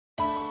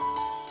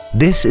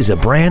This is a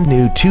brand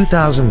new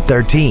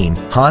 2013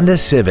 Honda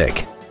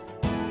Civic.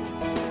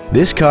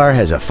 This car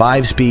has a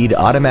 5-speed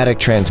automatic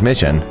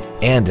transmission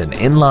and an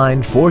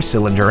inline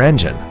 4-cylinder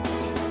engine.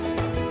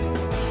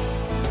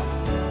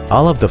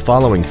 All of the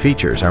following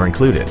features are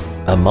included: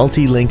 a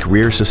multi-link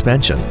rear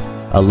suspension,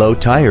 a low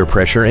tire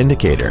pressure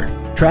indicator,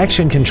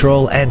 traction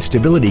control and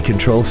stability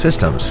control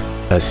systems,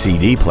 a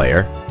CD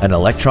player, an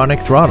electronic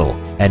throttle,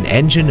 an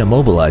engine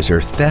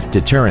immobilizer theft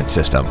deterrent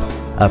system,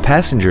 a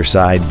passenger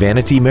side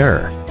vanity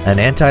mirror, an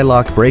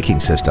anti-lock braking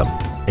system,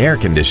 air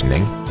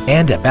conditioning,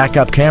 and a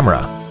backup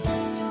camera.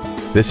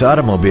 This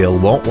automobile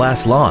won't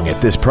last long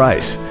at this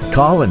price.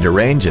 Call and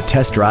arrange a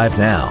test drive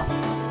now.